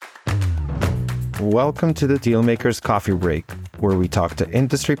Welcome to the Dealmakers Coffee Break, where we talk to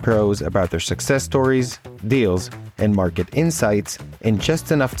industry pros about their success stories, deals, and market insights in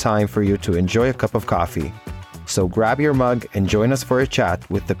just enough time for you to enjoy a cup of coffee. So grab your mug and join us for a chat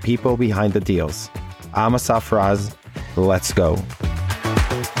with the people behind the deals. I'm Asaf Raz. Let's go.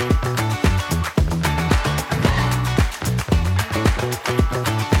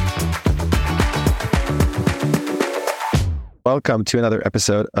 Welcome to another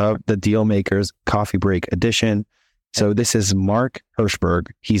episode of the Dealmakers Coffee Break edition. So this is Marc Hershberg.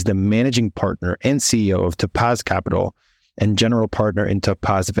 He's the managing partner and CEO of Topaz Capital and general partner in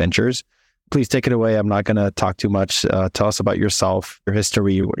Topaz Ventures. Please take it away. I'm not going to talk too much. Tell us about yourself, your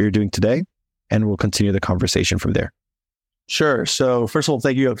history, what you're doing today, and we'll continue the conversation from there. Sure. So first of all,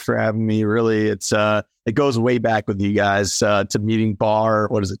 thank you for having me. Really, it goes way back with you guys to meeting Bar.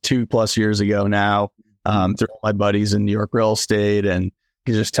 2+ years ago now? Through all my buddies in New York real estate, and I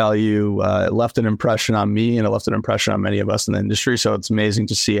can just tell you, it left an impression on me, and it left an impression on many of us in the industry. So it's amazing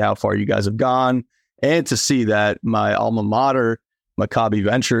to see how far you guys have gone, and to see that my alma mater, Marc A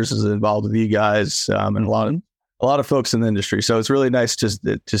Ventures, is involved with you guys, and a lot of folks in the industry. So it's really nice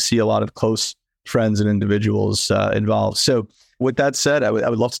to see a lot of close friends and individuals involved. So with that said, I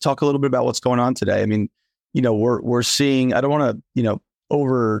would love to talk a little bit about what's going on today. I mean, we're seeing. I don't want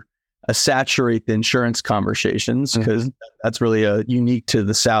to saturate the insurance conversations, because that's really unique to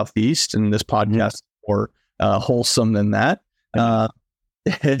the Southeast, and this podcast is more wholesome than that.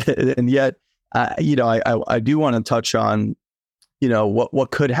 And yet, I do want to touch on,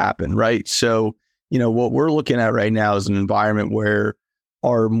 what could happen, right? So, what we're looking at right now is an environment where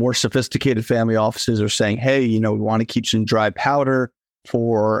our more sophisticated family offices are saying, hey, we want to keep some dry powder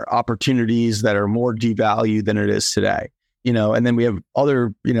for opportunities that are more devalued than it is today. And then we have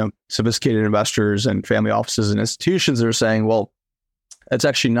other, sophisticated investors and family offices and institutions that are saying, well, that's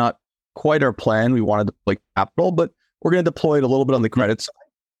actually not quite our plan. We want to deploy capital, but we're going to deploy it a little bit on the credit side.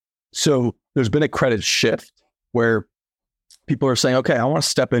 So there's been a credit shift where people are saying, okay, I want to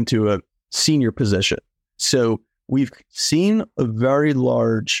step into a senior position. So we've seen a very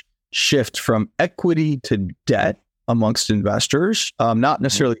large shift from equity to debt amongst investors, not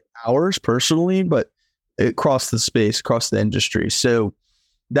necessarily ours personally, but across the space, across the industry. So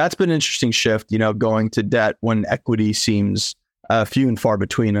that's been an interesting shift, going to debt when equity seems few and far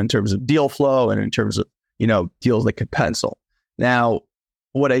between in terms of deal flow and in terms of, deals that could pencil. Now,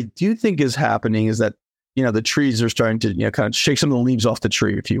 what I do think is happening is that, the trees are starting to, kind of shake some of the leaves off the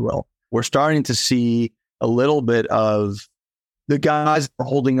tree, if you will. We're starting to see a little bit of the guys that are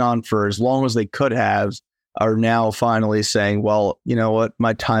holding on for as long as they could have are now finally saying, well, you know what,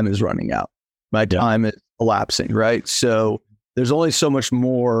 my time is running out. My time is elapsing, right? So there's only so much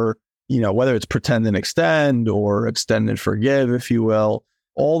more, whether it's pretend and extend or extend and forgive, if you will.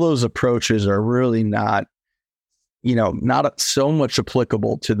 All those approaches are really not so much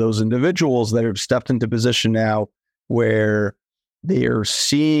applicable to those individuals that have stepped into position now where they are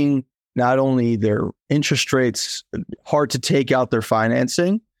seeing not only their interest rates hard to take out their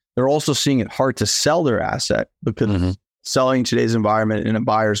financing, they're also seeing it hard to sell their asset, because selling in today's environment in a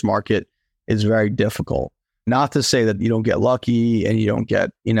buyer's market is very difficult. Not to say that you don't get lucky and you don't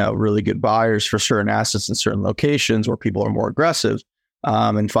get, really good buyers for certain assets in certain locations where people are more aggressive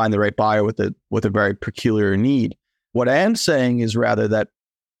and find the right buyer with a very peculiar need. What I am saying is rather that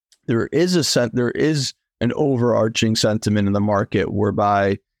there is an overarching sentiment in the market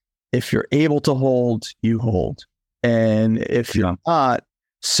whereby if you're able to hold, you hold. And if you're not,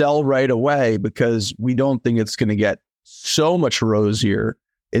 sell right away, because we don't think it's going to get so much rosier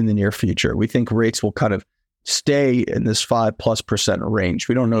in the near future. We think rates will kind of stay in this 5+% range.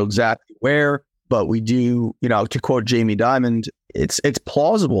 We don't know exactly where, but we do, to quote Jamie Dimon, it's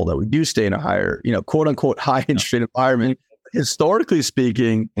plausible that we do stay in a higher, quote unquote, high interest rate environment. Historically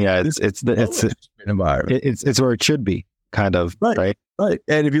speaking, it's environment. It's where it should be, kind of, right? Right.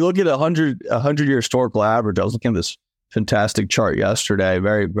 And if you look at a 100-year historical average, I was looking at this fantastic chart yesterday,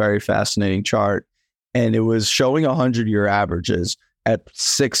 very, very fascinating chart. And it was showing 100-year averages at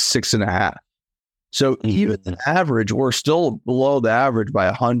 6.5. So even the average, we're still below the average by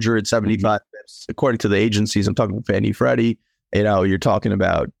 175 pips, according to the agencies. I'm talking Fannie Freddie. You're talking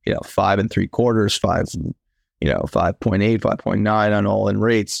about 5.75, 5.8, 5.9 on all in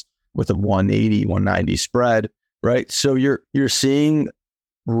rates with a 180, 190 spread, right? So you're seeing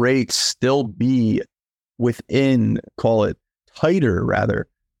rates still be within, call it tighter rather,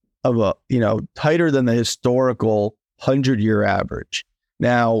 of a tighter than the historical 100-year average.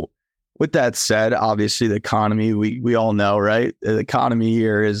 Now, with that said, obviously the economy, we all know, right? The economy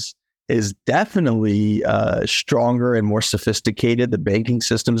here is is definitely stronger and more sophisticated. The banking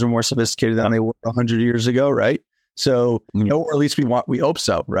systems are more sophisticated than they were 100 years ago, right? So, or at least we hope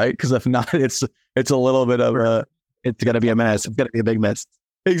so, right? Because if not, it's a little bit of it's going to be a mess. It's going to be a big mess.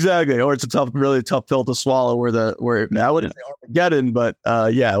 Exactly. Or it's a really tough pill to swallow where now it's Armageddon, but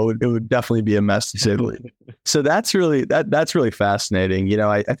it would definitely be a mess to say the least. So that's really fascinating.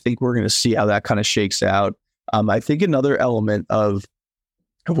 I think we're going to see how that kind of shakes out. I think another element of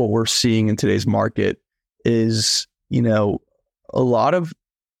what we're seeing in today's market is, a lot of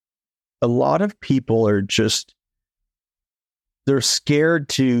people are just, they're scared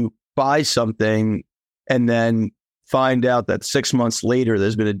to buy something and then find out that 6 months later,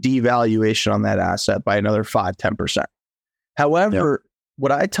 there's been a devaluation on that asset by another 5-10%. However,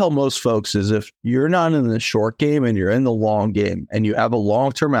 what I tell most folks is if you're not in the short game and you're in the long game and you have a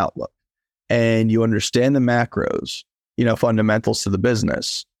long-term outlook and you understand the macros, fundamentals to the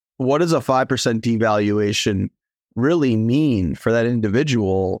business, what does a 5% devaluation really mean for that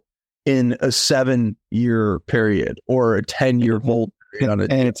individual in a 7-year period or a 10-year hold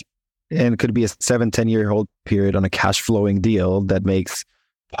period? And it could be a 7-10 year hold period on a cash flowing deal that makes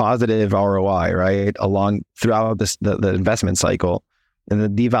positive ROI, right? Throughout the investment cycle. And the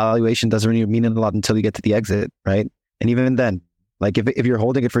devaluation doesn't really mean a lot until you get to the exit, right? And even then, like if you're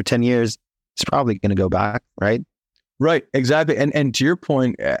holding it for 10 years, it's probably going to go back, right? Right, exactly. And to your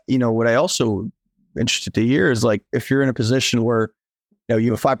point, what I also interested to hear is like, if you're in a position where,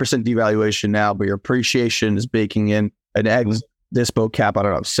 you have a 5% devaluation now, but your appreciation is baking in an exit dispo cap, I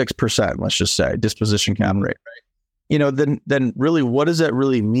don't know, 6%, let's just say, disposition cap rate, right? Then really, what does that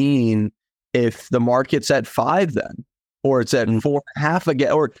really mean if the market's at 5 then? Or it's at 4.5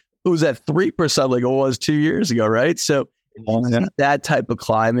 again, or it was at 3% like it was 2 years ago, right? So that type of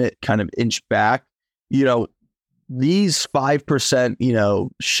climate kind of inch back, these 5%,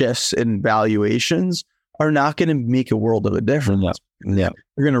 shifts in valuations are not going to make a world of a difference. Yeah.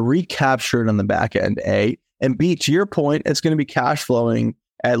 You're going to recapture it on the back end, A. And B, to your point, it's going to be cash flowing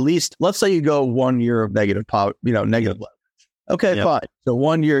at least, let's say you go 1 year of negative leverage. Okay, fine. So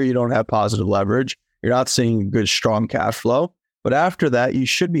 1 year you don't have positive leverage. You're not seeing good, strong cash flow. But after that, you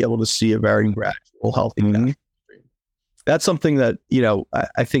should be able to see a very gradual, healthy cash stream. That's something that,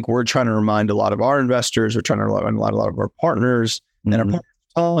 I think we're trying to remind a lot of our investors. We're trying to remind a lot of our partners. And our partners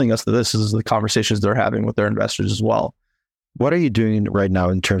are telling us that this is the conversations they're having with their investors as well. What are you doing right now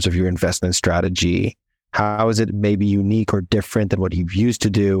in terms of your investment strategy? How is it maybe unique or different than what you've used to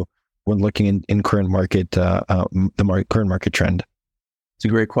do when looking in current market, current market trend? It's a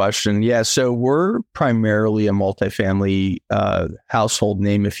great question. Yeah, so we're primarily a multifamily household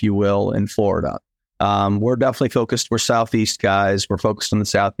name, if you will, in Florida. We're definitely focused. We're Southeast guys. We're focused on the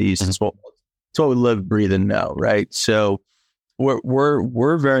Southeast. It's what we live, breathe, and know, right? So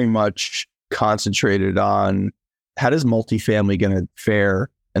we're very much concentrated on how does multifamily going to fare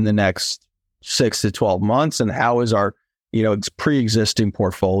in the next 6 to 12 months, and how is our pre-existing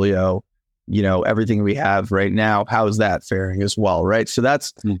portfolio, everything we have right now, how is that faring as well, right? So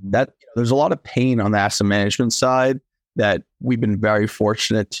that's that. There's a lot of pain on the asset management side that we've been very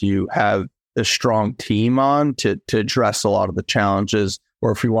fortunate to have a strong team on to address a lot of the challenges,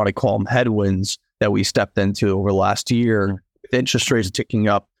 or if we want to call them headwinds, that we stepped into over the last year, with interest rates ticking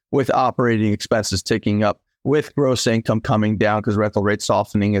up, with operating expenses ticking up, with gross income coming down because rental rate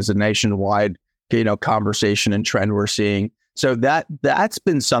softening is a nationwide, conversation and trend we're seeing. So that's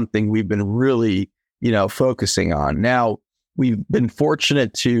been something we've been really, focusing on. Now, we've been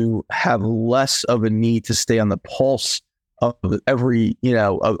fortunate to have less of a need to stay on the pulse of every,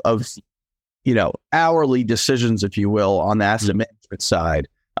 hourly decisions, if you will, on the asset management side.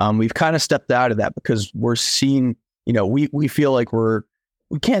 We've kind of stepped out of that because we're seeing, we feel like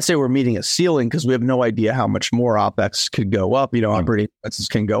we can't say we're meeting a ceiling because we have no idea how much more OpEx could go up. Operating expenses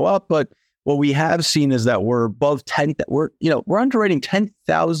can go up, but what we have seen is that we're above we're underwriting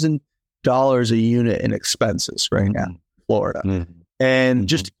 $10,000 a unit in expenses right now in Florida. And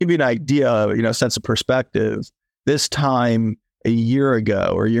just to give you an idea, sense of perspective, this time a year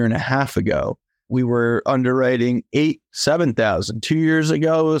ago or a year and a half ago, we were underwriting $7,000. 2 years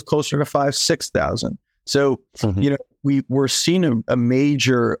ago, it was closer to $6,000. So, we're seeing a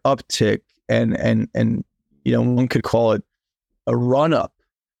major uptick and one could call it a run up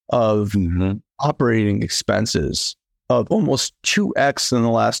of operating expenses of almost 2x in the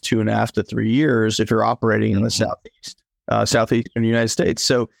last 2.5 to 3 years if you're operating in the southeastern United States.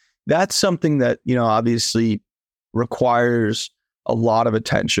 So that's something that, obviously requires a lot of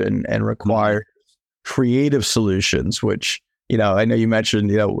attention and requires creative solutions, which, I know you mentioned,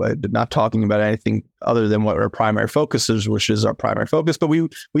 not talking about anything other than what our primary focus is, which is our primary focus, but we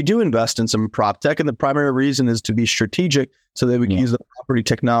do invest in some prop tech. And the primary reason is to be strategic so that we can use the property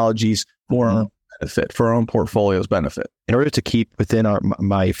technologies for our benefit, for our own portfolio's benefit. In order to keep within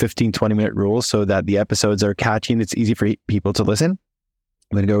my 15-20 minute rule so that the episodes are catchy and it's easy for people to listen,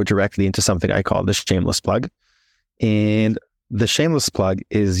 I'm going to go directly into something I call the shameless plug. And the shameless plug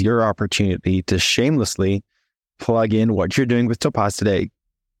is your opportunity to shamelessly plug in what you're doing with Topaz today.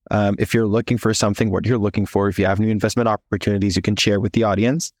 If you're looking for something, what you're looking for, if you have new investment opportunities, you can share with the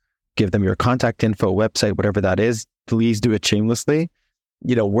audience, give them your contact info, website, whatever that is. Please do it shamelessly.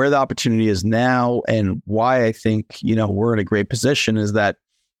 Where the opportunity is now and why I think, we're in a great position is that,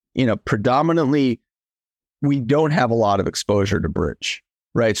 predominantly we don't have a lot of exposure to bridge.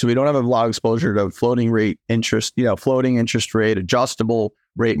 Right. So we don't have a lot of exposure to floating interest rate, adjustable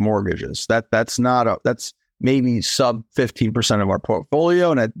rate mortgages. That's maybe sub 15% of our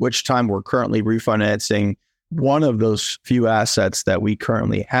portfolio. And at which time we're currently refinancing one of those few assets that we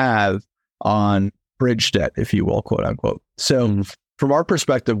currently have on bridge debt, if you will, quote unquote. So from our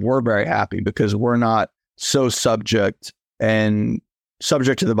perspective, we're very happy because we're not so subject to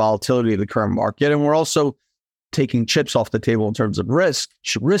the volatility of the current market. And we're also taking chips off the table in terms of risk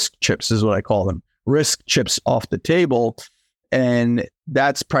chips is what I call them, risk chips off the table. And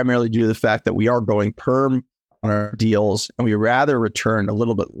that's primarily due to the fact that we are going perm on our deals and we rather return a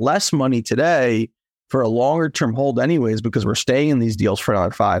little bit less money today for a longer term hold anyways, because we're staying in these deals for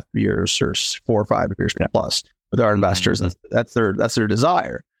another 5 years or 4 or 5 years plus with our investors. That's their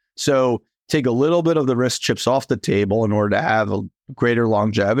desire. So take a little bit of the risk chips off the table in order to have a greater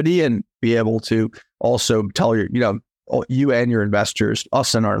longevity and be able to also tell you and your investors,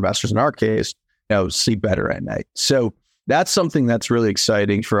 us and our investors in our case, sleep better at night. So that's something that's really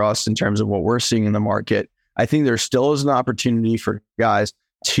exciting for us in terms of what we're seeing in the market. I think there still is an opportunity for guys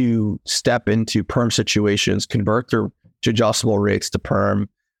to step into perm situations, convert their adjustable rates to perm.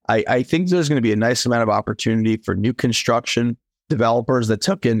 I think there's going to be a nice amount of opportunity for new construction developers that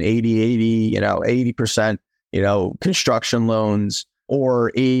took in 80%, construction loans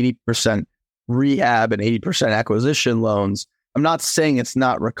or 80% rehab and 80% acquisition loans. I'm not saying it's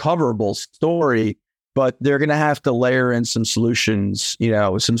not recoverable story, but they're going to have to layer in some solutions,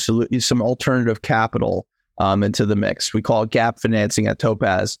 some alternative capital into the mix. We call it gap financing at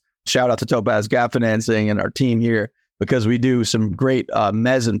Topaz. Shout out to Topaz Gap Financing and our team here, because we do some great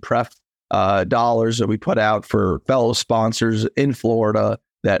mezz and pref dollars that we put out for fellow sponsors in Florida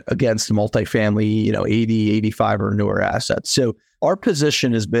that against multifamily, 80, 85 or newer assets. So our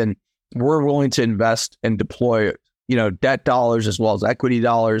position has been, we're willing to invest and deploy, debt dollars as well as equity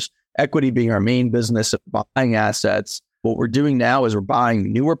dollars, equity being our main business of buying assets. What we're doing now is we're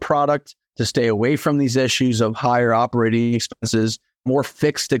buying newer product to stay away from these issues of higher operating expenses, more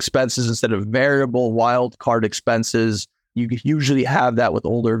fixed expenses instead of variable wild card expenses. You usually have that with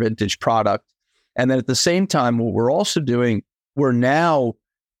older vintage product. And then at the same time, what we're also doing, we're now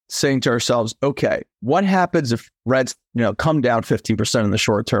saying to ourselves, okay, what happens if rents, come down 15% in the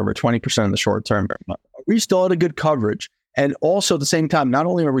short term or 20% in the short term? Are we still at a good coverage? And also at the same time, not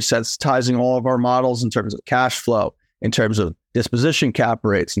only are we sensitizing all of our models in terms of cash flow, in terms of disposition cap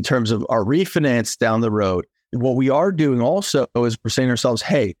rates, in terms of our refinance down the road, what we are doing also is we're saying to ourselves,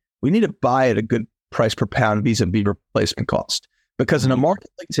 hey, we need to buy at a good price per pound vis-a-vis replacement cost. Because in a market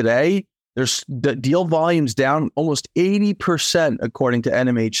like today, there's the deal volumes down almost 80% according to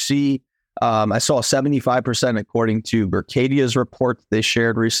NMHC. I saw 75% according to Berkadia's report that they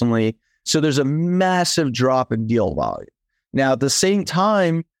shared recently. So there's a massive drop in deal volume. Now, at the same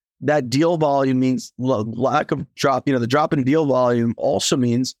time, that deal volume means lack of drop. The drop in deal volume also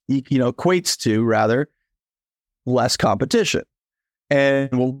means, equates to rather less competition.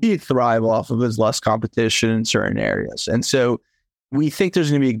 And what we thrive off of is less competition in certain areas. And so we think there's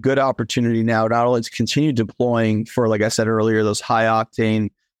going to be a good opportunity now, not only to continue deploying for, like I said earlier, those high octane,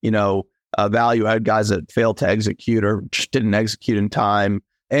 value add guys that failed to execute or just didn't execute in time,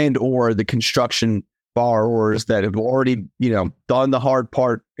 and or the construction borrowers that have already, done the hard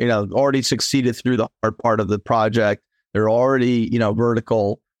part, already succeeded through the hard part of the project. They're already,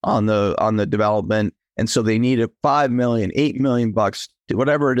 vertical on the development. And so they need $5 million, $8 million,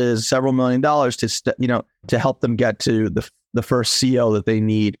 whatever it is, several $1,000,000 to help them get to the first CO that they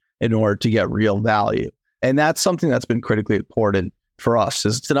need in order to get real value. And that's something that's been critically important for us,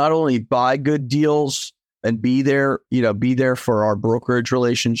 is to not only buy good deals and be there for our brokerage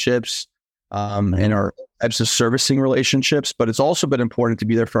relationships and our types of servicing relationships, but it's also been important to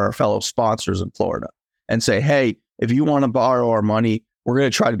be there for our fellow sponsors in Florida and say, hey, if you want to borrow our money, we're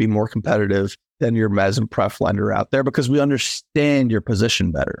going to try to be more competitive than your mezz and pref lender out there because we understand your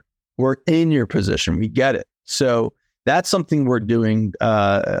position better. We're in your position. We get it. So that's something we're doing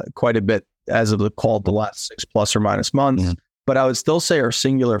quite a bit as of the last 6 plus or minus months. Mm-hmm. But I would still say our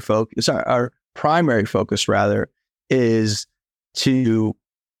singular focus, our primary focus rather, is to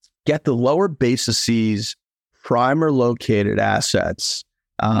get the lower bases, primer located assets,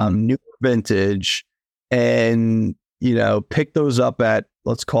 newer vintage, and, pick those up at,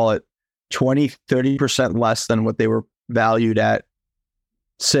 let's call it 20, 30% less than what they were valued at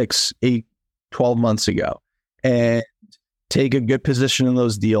 6, 8, 12 months ago, and take a good position in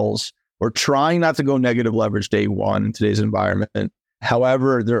those deals. We're trying not to go negative leverage day one in today's environment.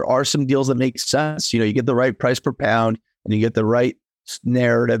 However, there are some deals that make sense. You get the right price per pound and you get the right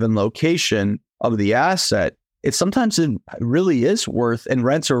narrative and location of the asset. Sometimes it really is worth, and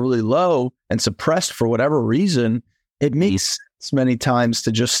rents are really low and suppressed for whatever reason. It makes sense many times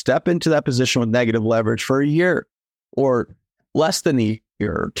to just step into that position with negative leverage for a year or less than a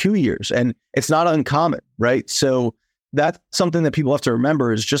year or 2 years. And it's not uncommon, right? So that's something that people have to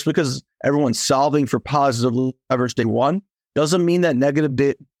remember is just because everyone's solving for positive leverage day one doesn't mean that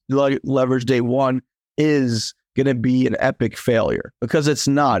negative leverage day one is going to be an epic failure, because it's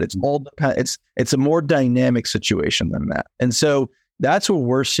not. It's all it's a more dynamic situation than that. And so that's what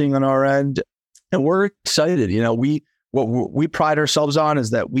we're seeing on our end, and we're excited. What we pride ourselves on is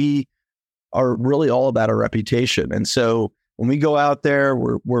that we are really all about our reputation. And so when we go out there,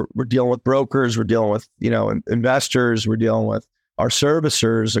 we're dealing with brokers, we're dealing with investors, we're dealing with our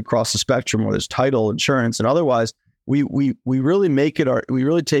servicers across the spectrum, whether it's title, insurance, and otherwise. We really we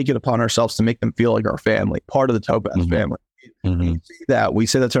really take it upon ourselves to make them feel like our family, part of the Topaz family. Mm-hmm. We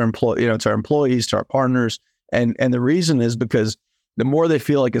say that to our to our employees, to our partners, and the reason is because the more they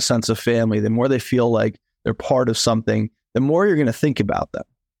feel like a sense of family, the more they feel like they're part of something, the more you're going to think about them,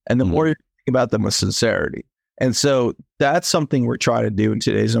 and the more you think about them with sincerity. And so that's something we're trying to do in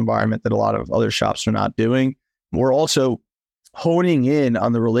today's environment that a lot of other shops are not doing. We're also honing in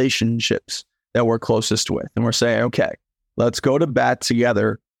on the relationships that we're closest with. And we're saying, okay, let's go to bat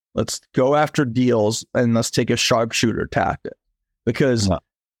together. Let's go after deals and let's take a sharpshooter tactic. Because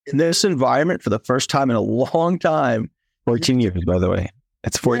in this environment, for the first time in a long time, 14 years, by the way,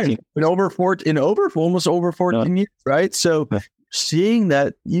 it's 14 almost over 14 years, right? So seeing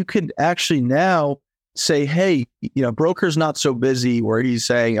that you could actually now say, hey, broker's not so busy where he's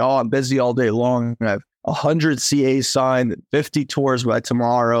saying, oh, I'm busy all day long. I have 100 CAs signed, 50 tours by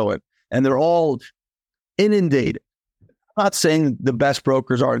tomorrow. And they're all inundated. I'm not saying the best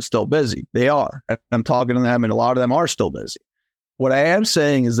brokers aren't still busy. They are. I'm talking to them, and a lot of them are still busy. What I am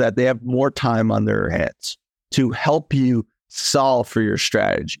saying is that they have more time on their hands to help you solve for your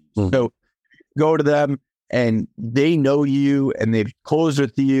strategy. Mm-hmm. So go to them, and they know you, and they've closed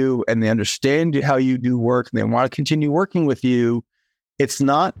with you, and they understand how you do work, and they want to continue working with you. It's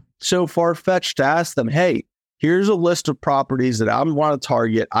not so far-fetched to ask them, hey, here's a list of properties that I want to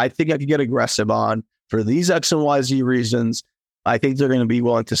target. I think I could get aggressive on for these X and Y, Z reasons. I think they're going to be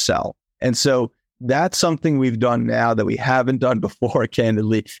willing to sell. And so that's something we've done now that we haven't done before,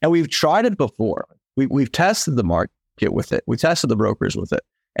 candidly. And we've tried it before. We've tested the market with it. We tested the brokers with it.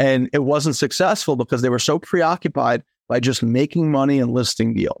 And it wasn't successful because they were so preoccupied by just making money and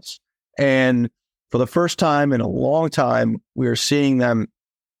listing deals. And for the first time in a long time, we are seeing them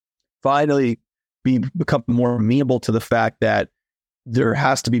finally become more amenable to the fact that there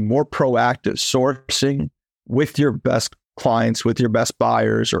has to be more proactive sourcing with your best clients, with your best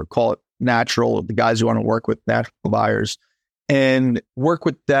buyers, or call it natural, the guys who want to work with natural buyers, and work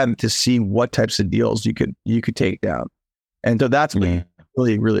with them to see what types of deals you could take down. And so that's been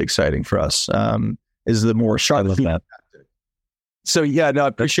really, really exciting for us, is the more sharp. I love that. So I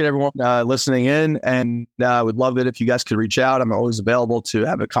appreciate everyone listening in, and I would love it if you guys could reach out. I'm always available to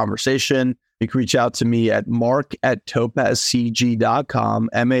have a conversation. You can reach out to me at marc@topazcg.com,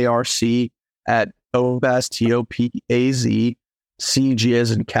 MARC at Topaz, TOPAZ, CG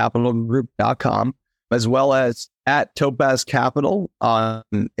as in capital group.com, as well as at Topaz Capital on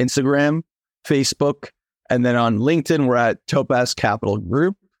Instagram, Facebook, and then on LinkedIn, we're at Topaz Capital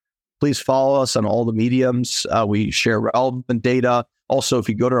Group. Please follow us on all the mediums. We share relevant data. Also, if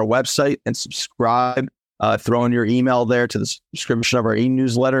you go to our website and subscribe, throw in your email there to the subscription of our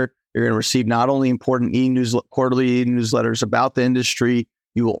e-newsletter, you're going to receive not only important quarterly e-newsletters about the industry,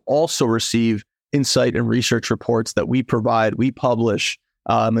 you will also receive insight and research reports that we provide, we publish.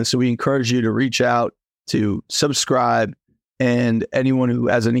 And so we encourage you to reach out, to subscribe, and anyone who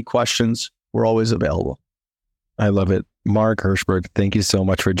has any questions, we're always available. I love it. Marc Hershberg, thank you so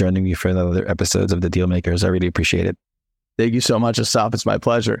much for joining me for another episodes of The Deal Makers. I really appreciate it. Thank you so much, Asaf. It's my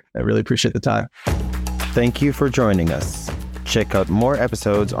pleasure. I really appreciate the time. Thank you for joining us. Check out more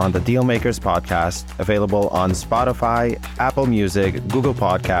episodes on the Dealmakers podcast, available on Spotify, Apple Music, Google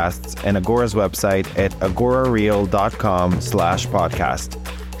Podcasts, and Agora's website at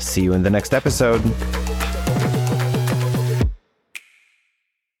agorareal.com/podcast. See you in the next episode.